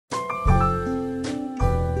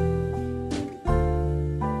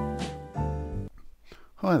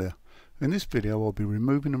Hi there, in this video I'll be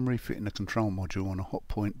removing and refitting the control module on a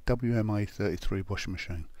Hotpoint WMA33 washing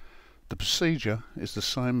machine. The procedure is the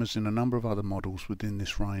same as in a number of other models within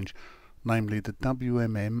this range, namely the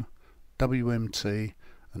WMM, WMT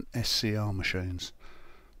and SCR machines.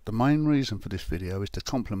 The main reason for this video is to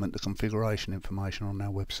complement the configuration information on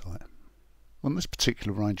our website. On this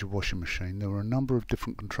particular range of washing machine there are a number of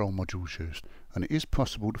different control modules used, and it is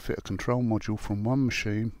possible to fit a control module from one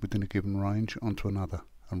machine within a given range onto another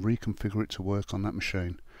and reconfigure it to work on that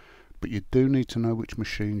machine. But you do need to know which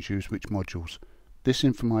machines use which modules. This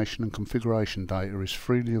information and configuration data is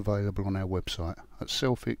freely available on our website at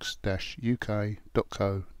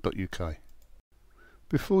selfix-uk.co.uk.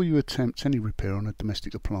 Before you attempt any repair on a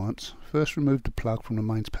domestic appliance, first remove the plug from the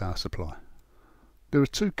mains power supply. There are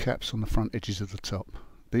two caps on the front edges of the top.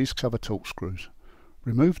 These cover torque screws.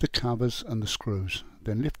 Remove the covers and the screws,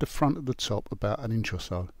 then lift the front of the top about an inch or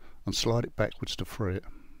so and slide it backwards to free it.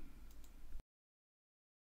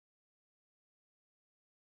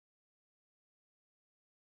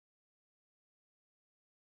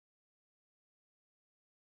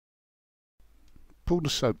 Pull the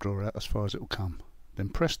soap drawer out as far as it will come. Then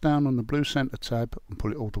press down on the blue centre tab and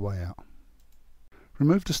pull it all the way out.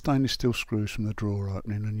 Remove the stainless steel screws from the drawer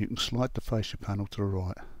opening and you can slide the fascia panel to the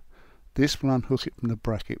right. This will unhook it from the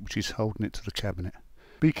bracket which is holding it to the cabinet.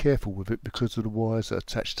 Be careful with it because of the wires that are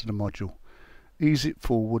attached to the module. Ease it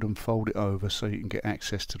forward and fold it over so you can get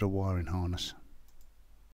access to the wiring harness.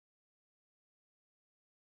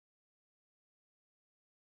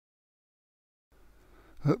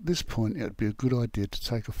 At this point it would be a good idea to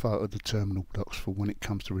take a photo of the terminal blocks for when it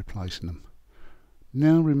comes to replacing them.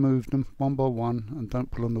 Now remove them one by one and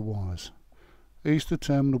don't pull on the wires. Ease the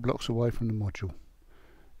terminal blocks away from the module.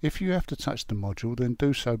 If you have to touch the module, then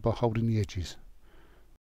do so by holding the edges.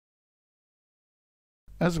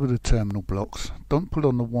 As with the terminal blocks, don't pull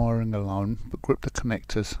on the wiring alone but grip the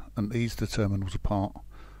connectors and ease the terminals apart.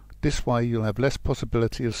 This way you'll have less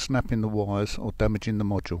possibility of snapping the wires or damaging the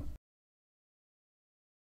module.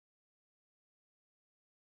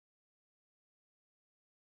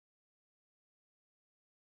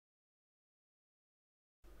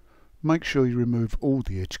 Make sure you remove all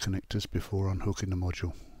the edge connectors before unhooking the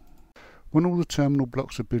module. When all the terminal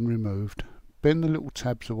blocks have been removed, bend the little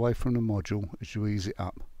tabs away from the module as you ease it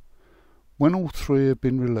up. When all three have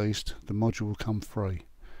been released, the module will come free.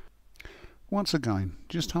 Once again,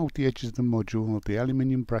 just hold the edges of the module or the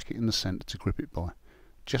aluminium bracket in the centre to grip it by,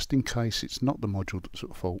 just in case it's not the module that's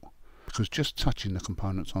at fault, because just touching the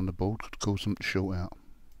components on the board could cause them to short out.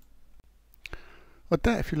 I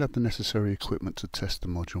doubt if you'll have the necessary equipment to test the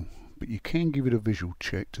module, but you can give it a visual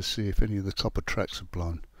check to see if any of the copper tracks have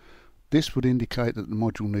blown. This would indicate that the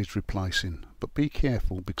module needs replacing, but be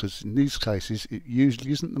careful because in these cases it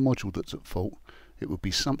usually isn't the module that's at fault, it would be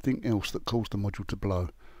something else that caused the module to blow,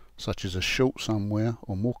 such as a short somewhere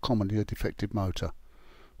or more commonly a defective motor.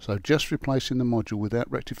 So just replacing the module without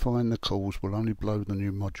rectifying the cause will only blow the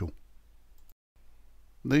new module.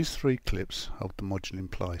 These three clips hold the module in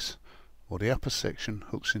place, while the upper section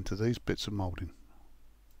hooks into these bits of moulding.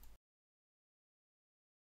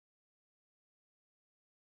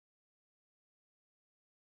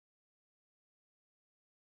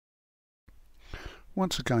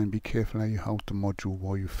 Once again, be careful how you hold the module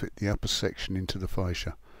while you fit the upper section into the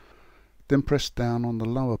fascia. Then press down on the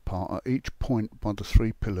lower part at each point by the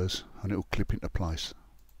three pillars and it will clip into place.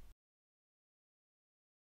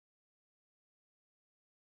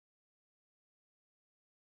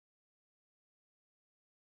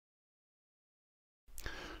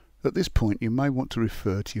 At this point you may want to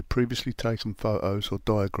refer to your previously taken photos or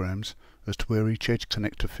diagrams as to where each edge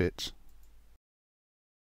connector fits.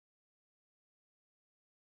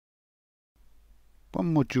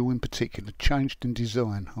 One module in particular changed in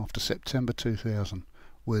design after September 2000,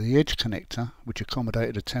 where the edge connector, which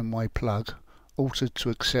accommodated a 10-way plug, altered to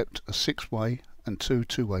accept a 6-way and two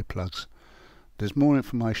 2-way plugs. There's more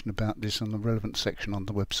information about this on the relevant section on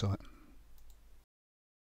the website.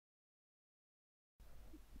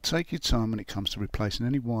 Take your time when it comes to replacing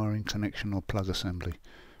any wiring, connection or plug assembly,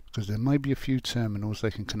 because there may be a few terminals they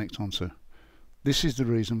can connect onto. This is the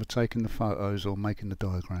reason for taking the photos or making the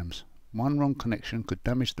diagrams. One wrong connection could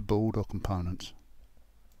damage the board or components.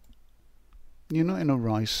 You're not in a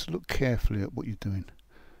race, look carefully at what you're doing.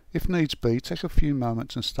 If needs be, take a few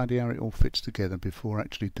moments and study how it all fits together before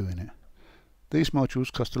actually doing it. These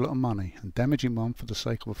modules cost a lot of money, and damaging one for the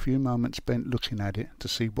sake of a few moments spent looking at it to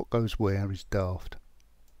see what goes where is daft.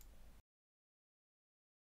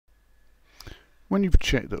 When you've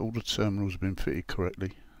checked that all the terminals have been fitted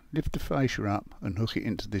correctly, lift the fascia up and hook it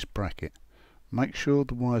into this bracket. Make sure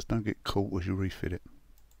the wires don't get caught as you refit it.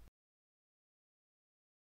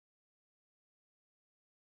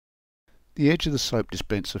 The edge of the soap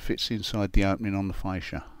dispenser fits inside the opening on the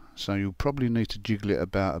fascia, so you'll probably need to jiggle it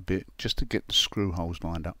about a bit just to get the screw holes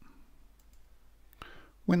lined up.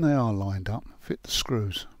 When they are lined up, fit the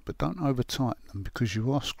screws, but don't over tighten them because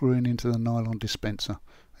you are screwing into the nylon dispenser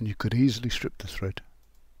and you could easily strip the thread.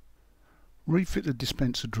 Refit the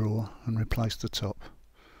dispenser drawer and replace the top.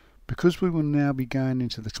 Because we will now be going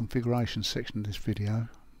into the configuration section of this video,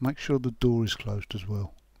 make sure the door is closed as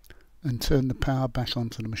well, and turn the power back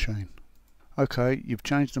onto the machine. OK, you've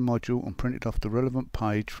changed the module and printed off the relevant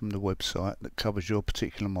page from the website that covers your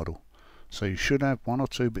particular model, so you should have 1 or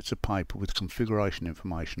 2 bits of paper with configuration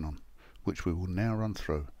information on, which we will now run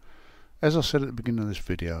through. As I said at the beginning of this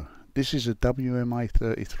video, this is a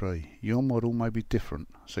WMA33. Your model may be different,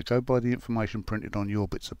 so go by the information printed on your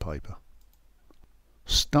bits of paper.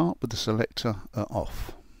 Start with the selector at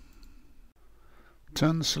off.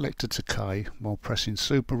 Turn the selector to K while pressing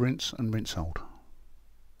super rinse and rinse hold,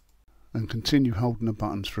 and continue holding the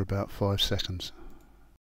buttons for about 5 seconds.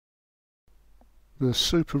 The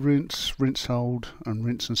super rinse, rinse hold and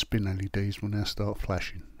rinse and spin LEDs will now start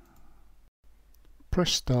flashing.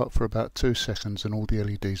 Press start for about 2 seconds and all the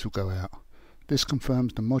LEDs will go out. This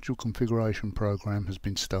confirms the module configuration program has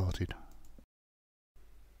been started.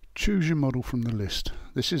 Choose your model from the list.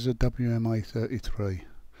 This is a WMA33,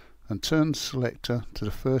 and turn the selector to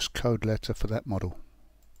the first code letter for that model.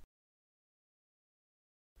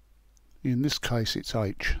 In this case it's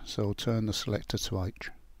H, so I'll turn the selector to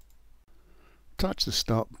H. Touch the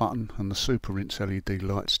start button and the super rinse LED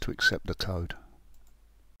lights to accept the code.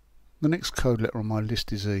 The next code letter on my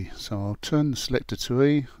list is E, so I'll turn the selector to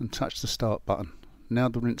E and touch the start button. Now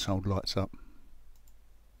the rinse hold lights up.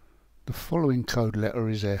 The following code letter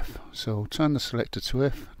is F, so I'll turn the selector to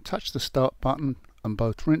F, touch the start button and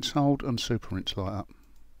both rinse hold and super rinse light up.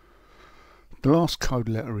 The last code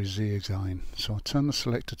letter is Z again, so I'll turn the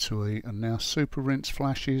selector to E and now super rinse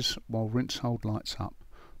flashes while rinse hold lights up.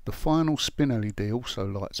 The final spin LED also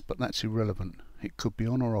lights, but that's irrelevant. It could be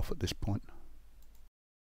on or off at this point.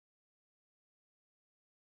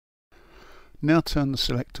 Now turn the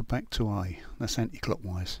selector back to A, that's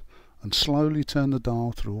anti-clockwise, and slowly turn the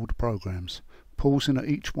dial through all the programs, pausing at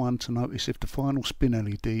each one to notice if the final spin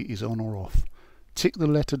LED is on or off. Tick the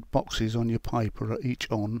lettered boxes on your paper at each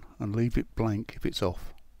on and leave it blank if it's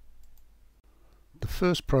off. The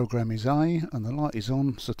first program is A and the light is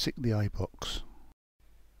on, so tick the A box.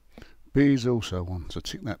 B is also on, so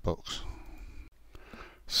tick that box.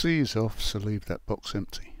 C is off, so leave that box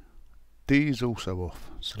empty. D is also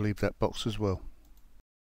off, so leave that box as well.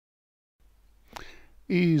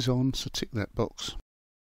 E is on, so tick that box.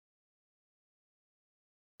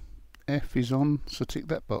 F is on, so tick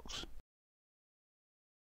that box.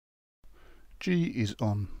 G is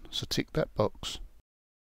on, so tick that box.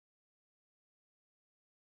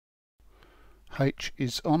 H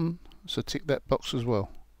is on, so tick that box as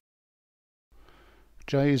well.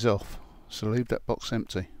 J is off, so leave that box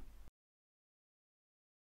empty.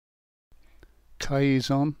 K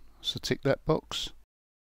is on, so tick that box.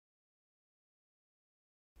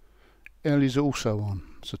 L is also on,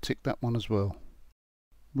 so tick that one as well.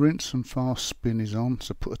 Rinse and fast spin is on,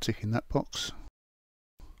 so put a tick in that box.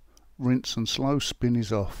 Rinse and slow spin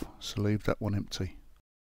is off, so leave that one empty.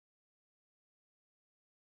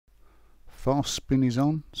 Fast spin is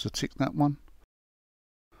on, so tick that one.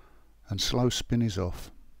 And slow spin is off.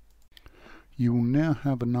 You will now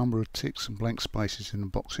have a number of ticks and blank spaces in the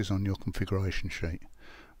boxes on your configuration sheet.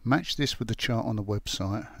 Match this with the chart on the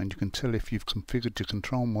website and you can tell if you've configured your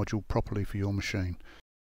control module properly for your machine.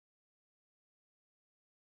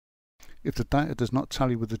 If the data does not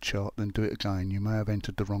tally with the chart, then do it again. You may have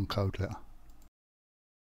entered the wrong code letter.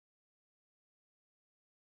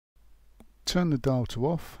 Turn the dial to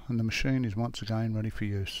off and the machine is once again ready for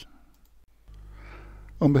use.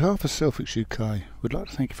 On behalf of Selfix UK, we'd like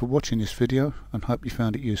to thank you for watching this video and hope you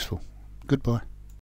found it useful. Goodbye.